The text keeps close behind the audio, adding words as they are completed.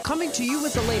coming to you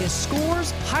with the latest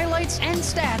scores, highlights, and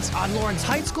stats on Lawrence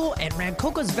High School and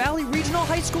Rancocas Valley Regional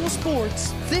High School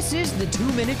sports. This is the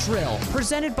 2-Minute Drill,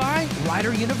 presented by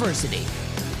Rider University.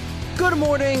 Good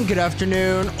morning, good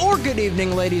afternoon, or good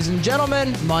evening, ladies and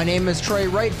gentlemen. My name is Trey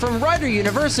Wright from Rider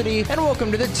University, and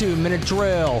welcome to the 2-Minute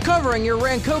Drill, covering your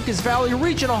Rancocas Valley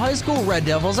Regional High School Red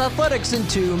Devils athletics in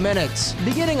 2 minutes.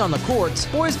 Beginning on the courts,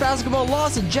 boys basketball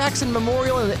lost at Jackson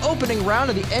Memorial in the opening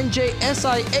round of the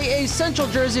NJSIAA Central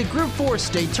Jersey Group 4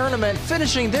 state tournament,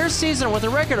 finishing their season with a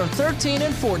record of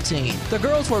 13-14. The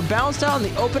girls were bounced out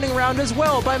in the opening round as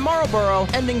well by Marlboro,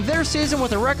 ending their season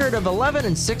with a record of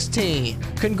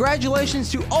 11-16. Congratulations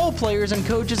to all players and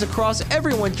coaches across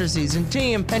every winter season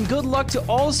team, and good luck to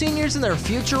all seniors in their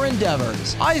future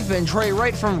endeavors. I've been Trey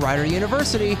Wright from Rider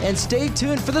University, and stay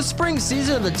tuned for the spring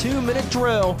season of the 2-Minute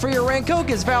Drill for your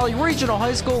Rancocas Valley Regional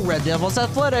High School Red Devils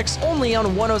athletics, only on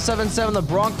 107.7 The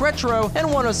Bronx Retro and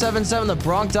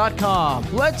 107.7thebronx.com.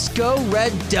 Let's go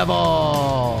Red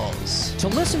Devils! To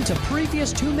listen to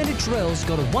previous 2-Minute Drills,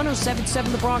 go to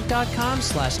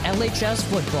 107.7thebronx.com/LHS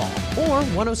football or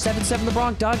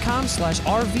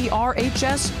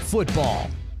 107.7thebronx.com/RVRHS football.